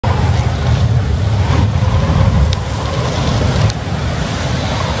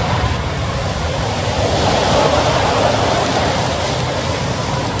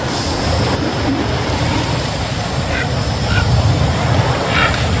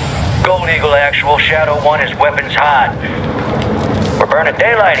Eagle Actual, Shadow 1 is weapons hot. We're burning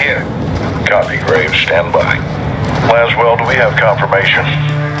daylight here. Copy, Graves. Stand by. Laswell, do we have confirmation?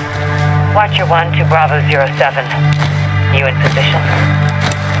 Watcher 1 to Bravo 07. You in position?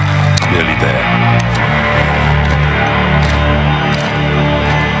 Nearly there.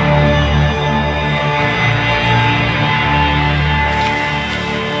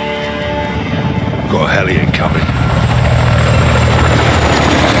 Got a heli incoming.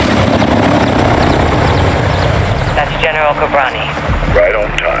 That's General Ghobrani. Right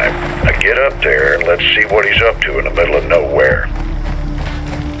on time. Now get up there and let's see what he's up to in the middle of nowhere.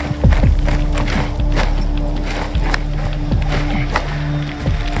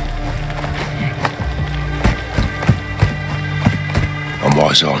 I'm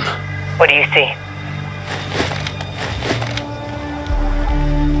eyes on. What do you see?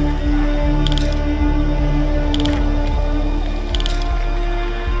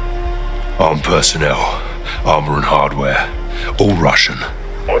 Armed personnel, armor and hardware, all Russian.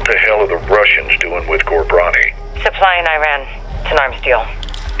 What the hell are the Russians doing with Ghobrani? Supplying Iran. It's an arms deal.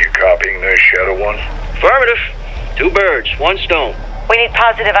 You copying this, Shadow 1? Affirmative. 2 birds, 1 stone. We need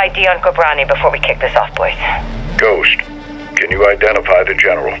positive ID on Ghobrani before we kick this off, boys. Ghost, can you identify the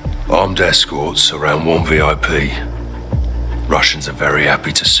general? Armed escorts around 1 VIP. Russians are very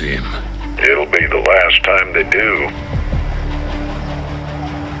happy to see him. It'll be the last time they do.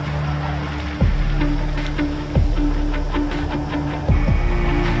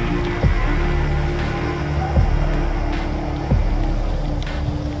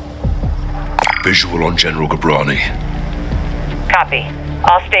 Visual on General Ghobrani. Copy.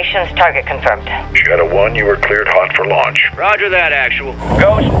 All stations, target confirmed. Shadow 1, you are cleared hot for launch. Roger that, Actual.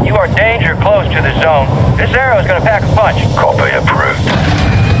 Ghost, you are danger close to the zone. This arrow is gonna pack a punch. Copy approved.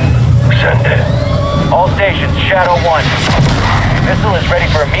 Send it. All stations, Shadow 1. Missile is ready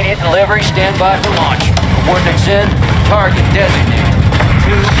for immediate delivery. Stand by for launch. Coordinates in. Target designated.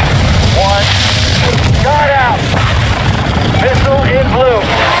 2, 1. Shot out. Missile in blue.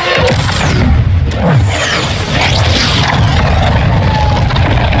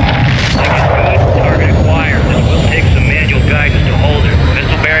 Target acquired. This will take some manual guidance to hold her.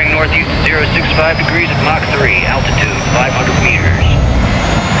 Missile bearing northeast 065 degrees at Mach 3. Altitude 500 meters.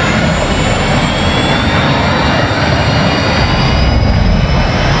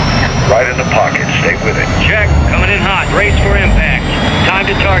 Right in the pocket. Stay with it. Check. Coming in hot. Brace for impact. Time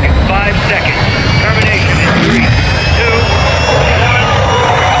to target 5 seconds. Termination in 3, 2, 1.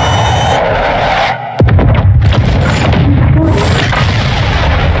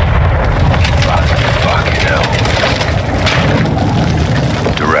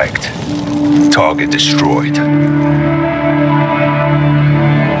 Target destroyed.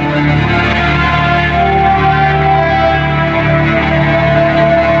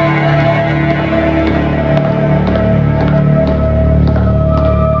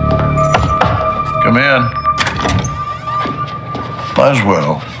 Come in.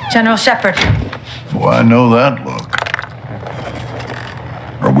 Laswell. General Shepard. Well, I know that look.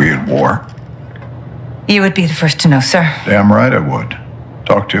 Are we at war? You would be the first to know, sir. Damn right I would.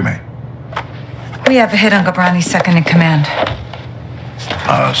 Talk to me. We have a hit on Ghobrani's second in command.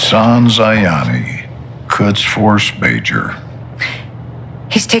 Hassan Zayani, Quds Force Major.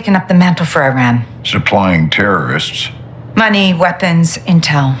 He's taken up the mantle for Iran. Supplying terrorists. Money, weapons,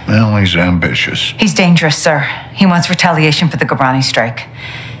 intel. Well, he's ambitious. He's dangerous, sir. He wants retaliation for the Ghobrani strike.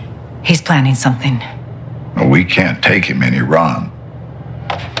 He's planning something. Well, we can't take him in Iran.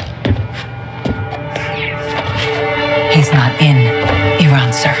 He's not in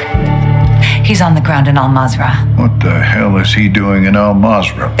Iran, sir. He's on the ground in Al-Mazrah. What the hell is he doing in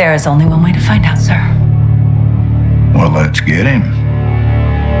Al-Mazrah? There is only one way to find out, sir. Well, let's get him.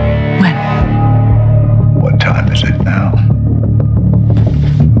 When? What time is it now?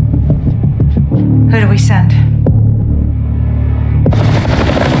 Who do we send?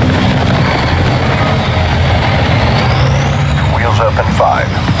 Wheels up in 5.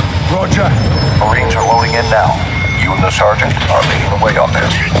 Roger. Marines are loading in now. You and the sergeant are leading the way on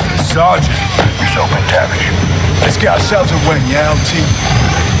this. Sergeant. Yourself and Tavish. Let's get ourselves a win, yeah, LT?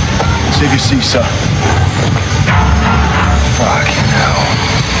 Save your seat, sir. Fucking hell.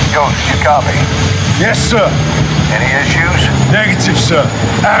 Ghost, you copy? Yes, sir. Any issues? Negative, sir.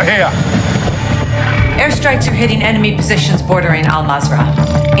 Out here. Airstrikes are hitting enemy positions bordering Al-Mazrah.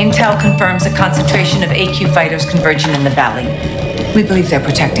 Intel confirms a concentration of AQ fighters converging in the valley. We believe they're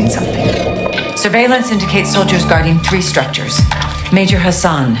protecting something. Surveillance indicates soldiers guarding 3 structures. Major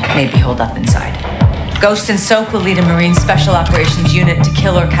Hassan may be holed up inside. Ghost and Soap will lead a Marine Special Operations unit to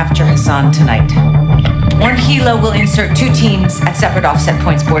kill or capture Hassan tonight. One helo will insert 2 teams at separate offset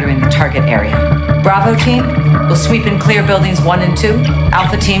points bordering the target area. Bravo team will sweep and clear buildings 1 and 2.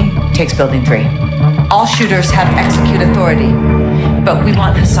 Alpha team takes building 3. All shooters have execute authority, but we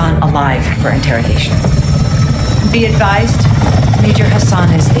want Hassan alive for interrogation. Be advised, Major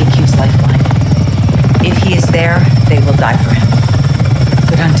Hassan is AQ's lifeline. If he is there, they will die for him.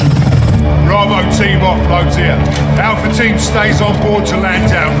 Good hunting. Bravo team offloads here. Alpha team stays on board to land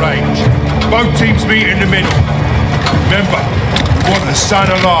downrange. Both teams meet in the middle. Remember, we want the sun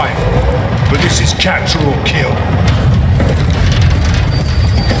alive, but this is capture or kill.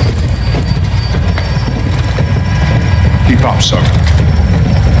 Keep up, son.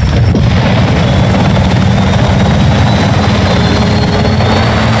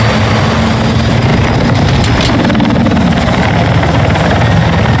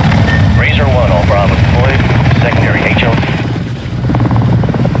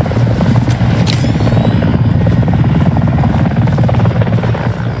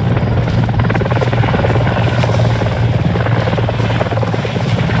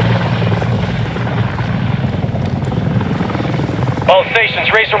 All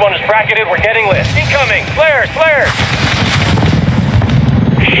stations, Racer 1 is bracketed, we're getting lit. Incoming! Flares! Flares!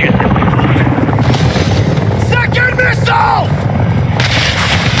 Shit. Second missile!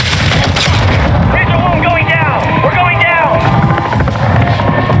 Racer 1 going down! We're going down!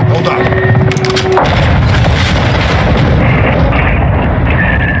 Hold up.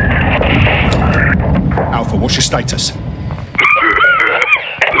 Alpha, what's your status?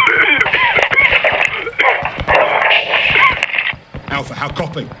 Alpha, how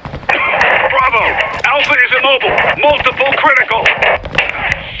copy? Bravo! Alpha is immobile. Multiple critical.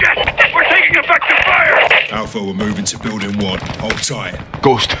 Shit! We're taking effective fire! Alpha, we're moving to building 1. Hold tight.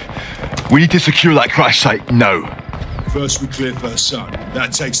 Ghost, we need to secure that crash site now. First we clear first sun.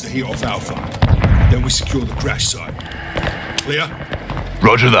 That takes the heat off Alpha. Then we secure the crash site. Clear?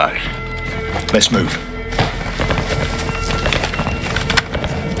 Roger that. Let's move.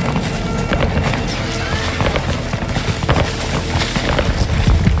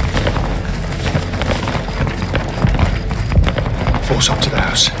 Force up to the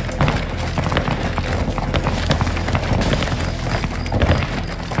house.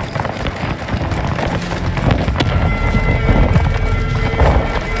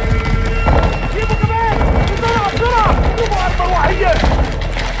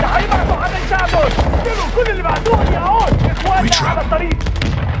 Retrap.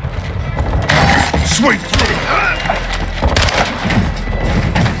 Swing through.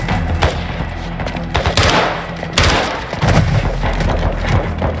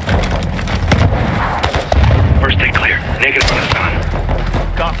 First deck clear. Negative on Hassan.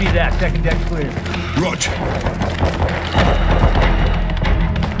 Copy that. Second deck clear. Roger.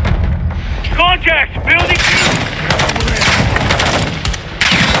 Contact! Building 2!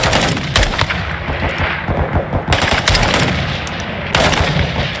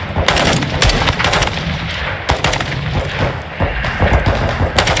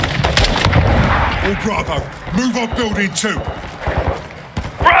 All Bravo, move on building 2.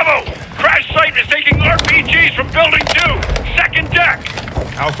 Bravo! Crash site is taking RPGs from building 2! Second deck!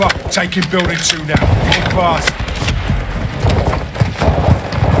 Alpha, taking building 2 now. Move fast.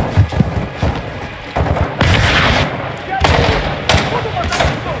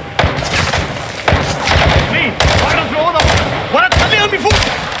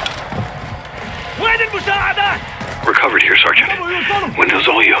 Recovered here, Sergeant. Windows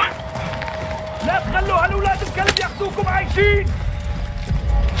all you.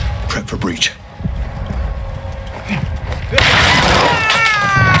 Prep for breach.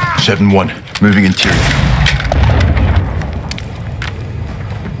 7-1, moving interior.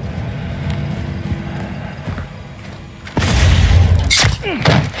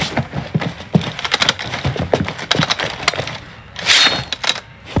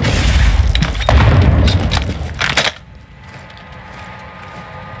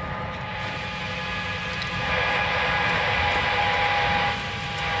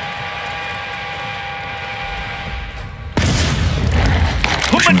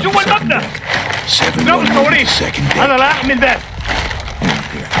 من جوا المبنى. 7-1, second deck. أنا لا أحمل بال.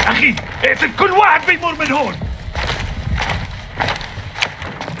 أخي اقتل كل واحد بيمر من هون.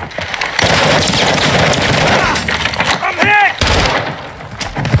 هيك.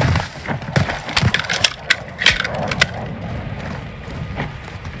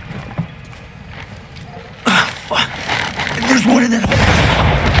 There's one in that hole.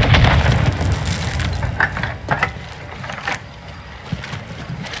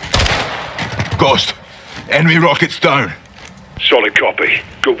 Ghost, enemy rockets down. Solid copy.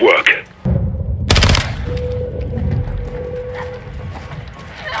 Good work.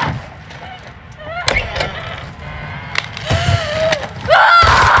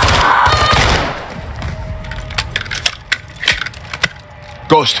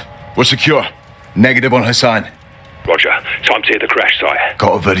 Ghost, we're secure. Negative on Hassan. Roger. Time to hit the crash site.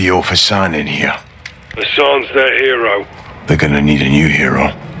 Got a video of Hassan in here. Hassan's their hero. They're gonna need a new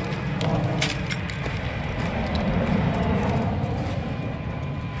hero.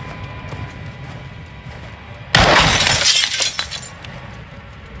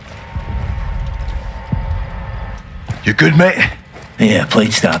 You good, mate? Yeah,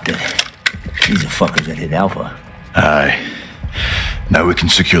 plate stopped it. These are fuckers that hit Alpha. Aye. Now we can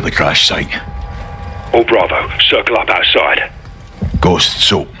secure the crash site. All Bravo, circle up outside. Ghost,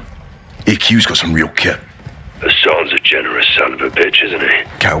 so AQ's got some real kit. Hassan's a generous son of a bitch, isn't he?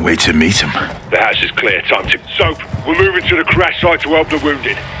 Can't wait to meet him. The house is clear. Time to... Soap, we're moving to the crash site to help the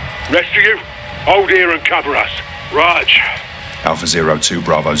wounded. Rest of you, hold here and cover us. Raj. Alpha 02,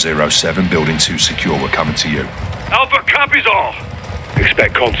 Bravo 07, Building 2 secure. We're coming to you. Alpha copies all.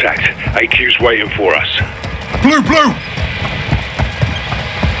 Expect contact. AQ's waiting for us. Blue!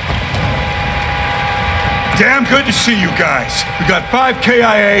 Damn good to see you guys. We got 5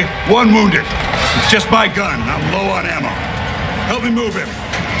 KIA, 1 wounded. It's just my gun. I'm low on ammo. Help me move him.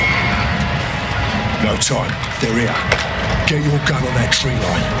 No time. They're here. Get your gun on that tree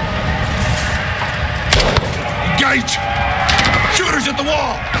line. Engage! Shooters at the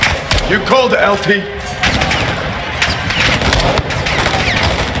wall! You called it, LT.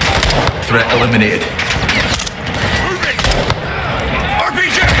 Threat eliminated. Moving!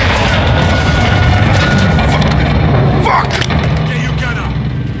 RPG! Fuck! Get your gun up!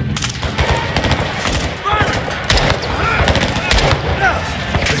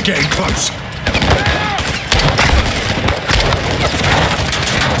 They're getting close.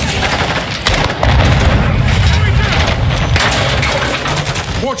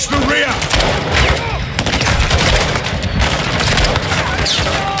 Watch the rear!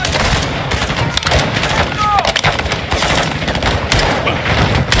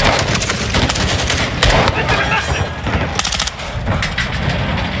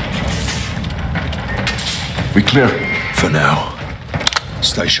 We clear? For now.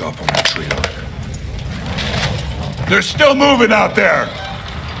 Stay sharp on that tree line. They're still moving out there!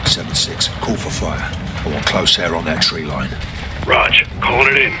 7-6, call for fire. I want close air on that tree line. Raj, calling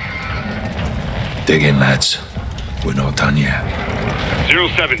it in. Dig in, lads. We're not done yet.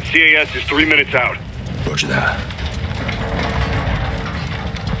 07, CAS is 3 minutes out. Roger that.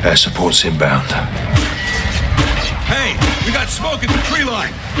 Air support's inbound. Hey, we got smoke at the tree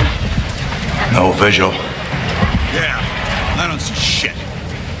line! No visual. Yeah, I don't see shit.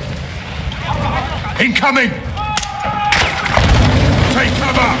 Incoming! Take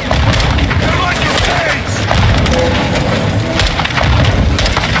cover! They're like your face!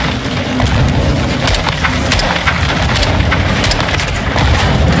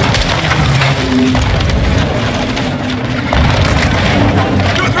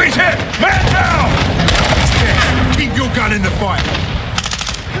 Two-three's hit! Man down! Keep your gun in the fight.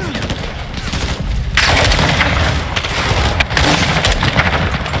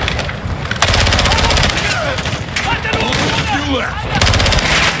 Left.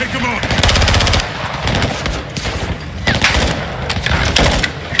 Pick him up.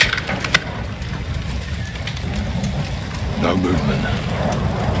 No movement.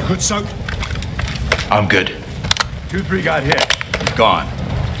 You good, Soap? I'm good. 2-3 got hit. He's gone.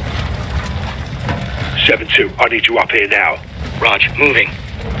 7-2, I need you up here now. Raj, moving.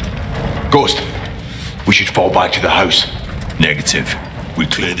 Ghost, we should fall back to the house. Negative. We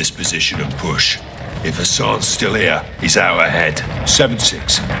clear this position and push. If Hassan's still here, he's out ahead.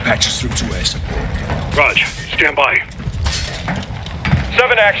 7-6, patch us through to air support. Raj, stand by.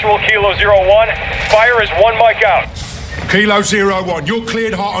 7 actual, Kilo 01. Fire is 1 mic out. Kilo 01, you're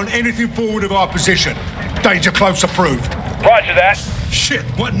cleared hot on anything forward of our position. Danger close approved. Roger that. Shit,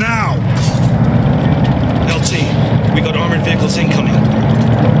 what now? LT, we got armored vehicles incoming.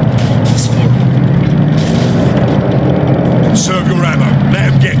 It's forward. Conserve your ammo. Let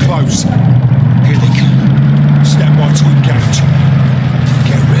them get close. Here they come. Stand by to engage.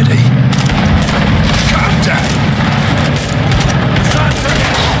 Get ready. Contact!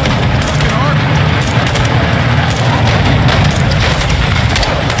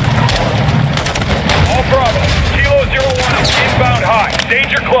 All Bravo. Kilo 01 inbound high.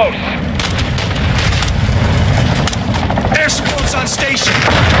 Danger close. Air support's on station.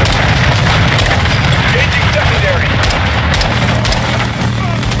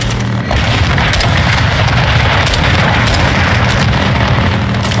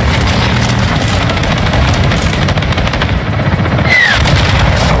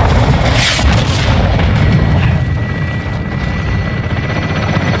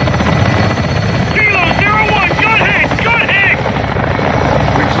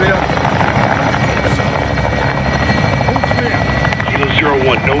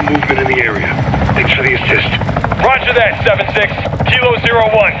 01, no movement in the area. Thanks for the assist. Roger that, 7-6. Kilo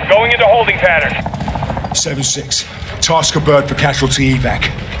 01, going into holding pattern. 7-6. Task a bird for casualty evac.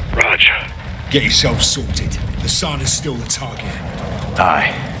 Raj. Get yourself sorted. The sun is still the target.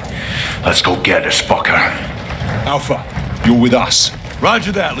 Aye. Let's go get this fucker. Alpha, you're with us.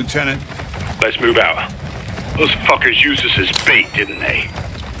 Roger that, Lieutenant. Let's move out. Those fuckers used us as bait, didn't they?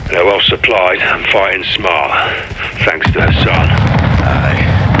 They're well supplied and fighting smart. Thanks to Hassan. Aye.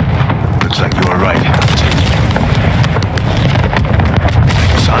 Looks like you were right.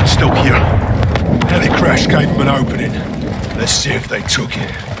 Hassan's still here. Heli crash gave them an opening. Let's see if they took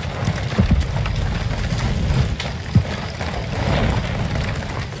it.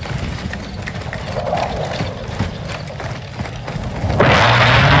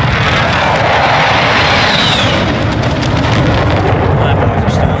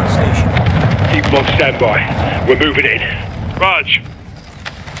 On standby. We're moving in. Raj.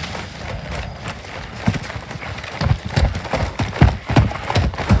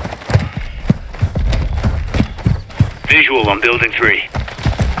 Visual on building 3.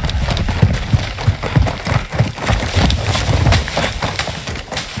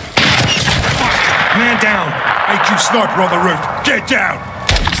 Man down. AQ sniper on the roof. Get down.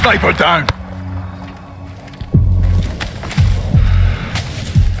 Sniper down.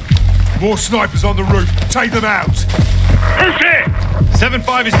 More snipers on the roof. Take them out. Who's hit?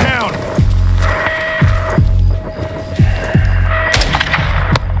 7-5 is down.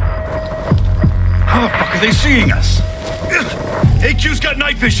 How the fuck are they seeing us? AQ's got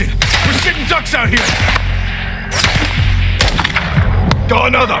night vision. We're sitting ducks out here. Got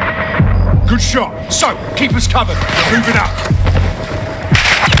another. Good shot. So, keep us covered. We're moving up.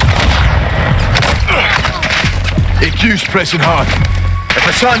 AQ's pressing hard. If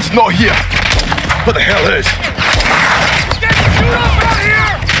Hassan's not here, what the hell is? Get the shoot up out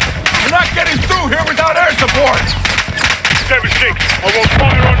here! We're not getting through here without air support! 7-6, I want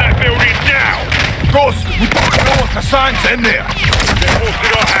fire on that building now! Ghost, we don't know if Hassan's in there. They're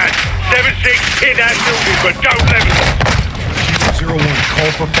forcing our hand. 7-6, hit that building, but don't level it. 01, call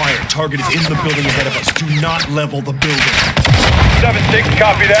for fire. Target is in the building ahead of us. Do not level the building. 7-6,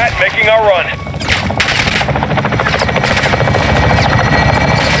 copy that. Making our run.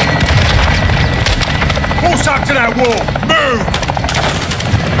 Force up to that wall! Move!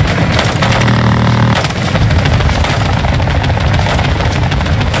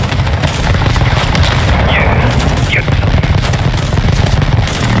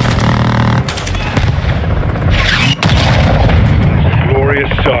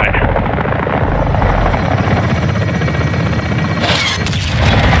 Glorious sight.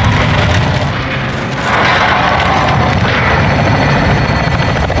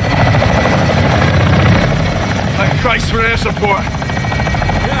 Christ for air support.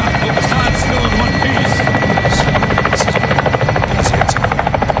 Yeah, but the side's still in one piece.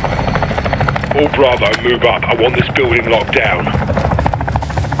 All Bravo, move up. I want this building locked down.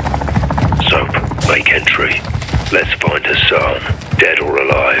 Soap, make entry. Let's find Hassan, dead or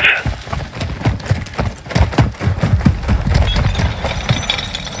alive.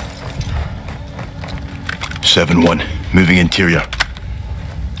 Seven 1, moving interior.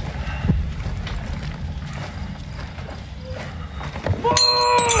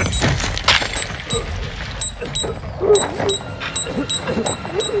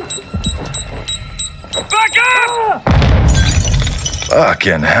 Back up!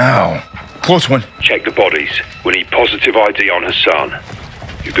 Fucking hell. Close one. Check the bodies. We need positive ID on Hassan.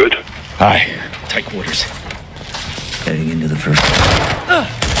 You good? Aye. Tight quarters. Heading into the first.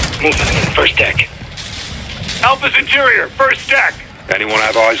 Movement. First deck. Alpha's interior. First deck. Anyone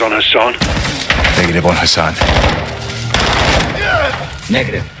have eyes on Hassan? Negative on Hassan.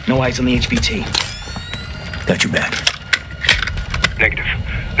 Negative. No eyes on the HVT. Got your back. Negative.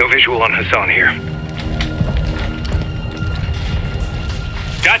 No visual on Hassan here.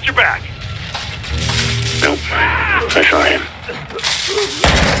 Got your back. Nope. I saw him.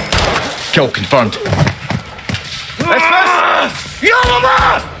 Kill confirmed.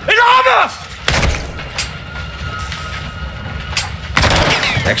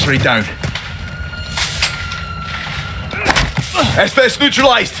 X-ray down. SS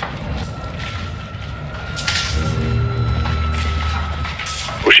neutralized.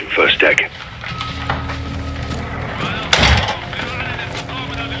 Pushing first deck.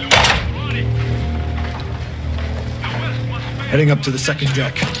 Heading up to the second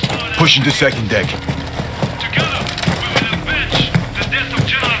deck. Pushing to second deck. Together, we will avenge the death of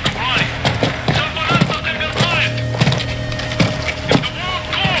General Ronnie. Someone else will take their mind. If the world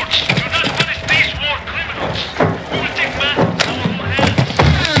courts do not punish these war criminals, we will take matters in our own hands.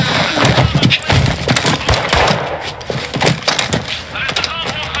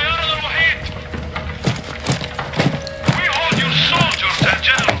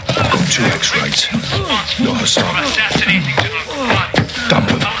 Hassan. assassinating General Ghorani. Dump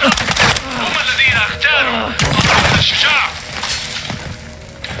him. هم الذين اختاروا القائد الشجاع.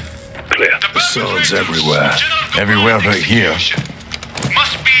 Clear. Hassan's everywhere. Everywhere but here.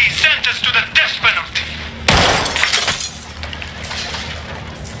 Must be sentenced to the death penalty.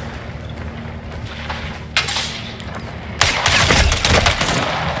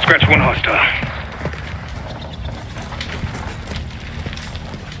 Scratch one hostile.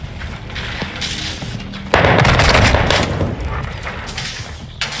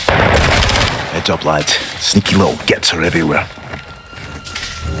 Heads up, lads. Sneaky little gets are everywhere.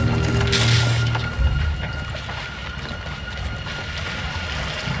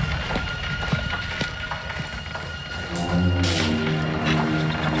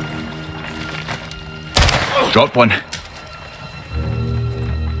 Dropped one.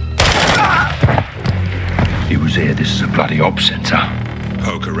 He was here. This is a bloody op center.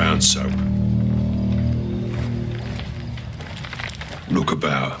 Poke around, Soap. Look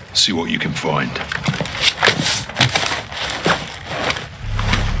about. See what you can find.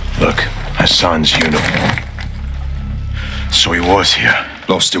 Look, Hassan's uniform. So he was here.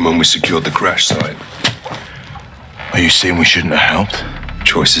 Lost him when we secured the crash site. Are you saying we shouldn't have helped?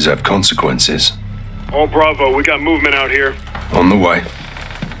 Choices have consequences. All Bravo, we got movement out here. On the way.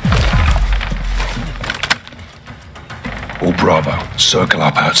 All Bravo, circle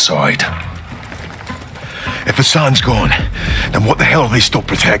up outside. If Hassan's gone, then what the hell are they still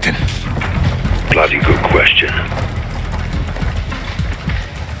protecting? Bloody good question.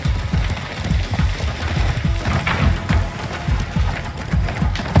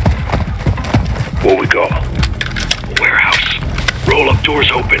 What we got? Warehouse. Roll up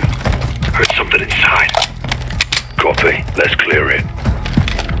doors open. Heard something inside. Copy. Let's clear it.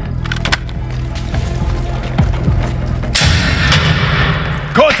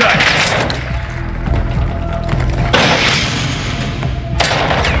 Contact!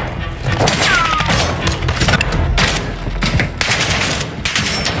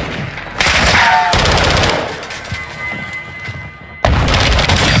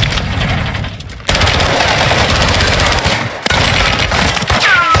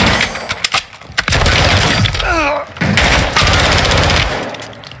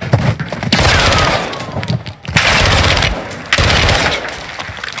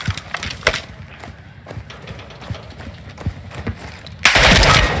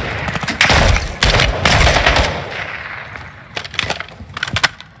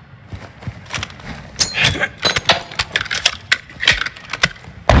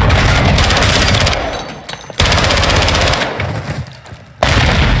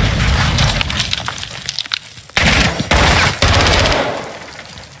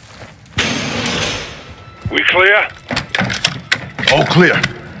 We clear? All clear.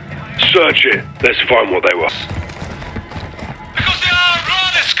 Search it. Let's find what they were. Because they are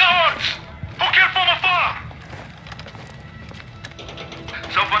bloody cowards who kill from afar.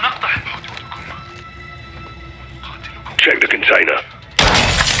 سوف نقتحم حدودكم. قاتلكم. Check the container.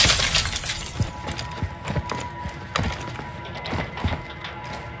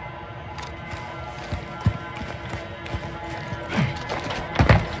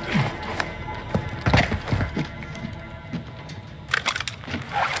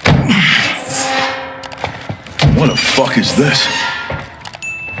 What the fuck is this?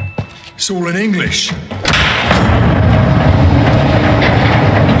 It's all in English.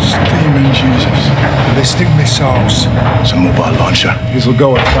 Steaming Jesus. Ballistic missiles. It's a mobile launcher. These will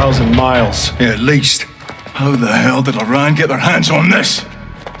go 1,000 miles. Yeah, at least. How the hell did Iran get their hands on this?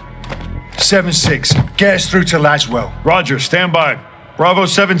 7-6. Get us through to Laswell. Roger, stand by. Bravo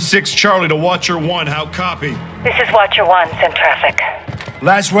 7-6 Charlie to Watcher 1. How copy? This is Watcher 1, send traffic.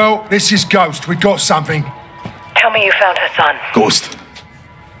 Laswell, this is Ghost. We got something. Tell me you found Hassan. Ghost.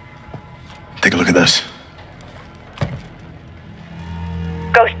 Take a look at this.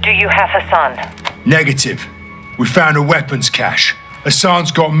 Ghost, do you have Hassan? Negative. We found a weapons cache.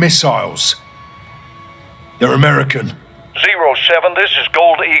 Hassan's got missiles. They're American. 07, this is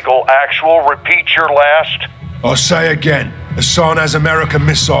Gold Eagle. Actual, repeat your last. I'll say again. Hassan has American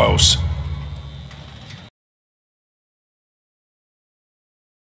missiles.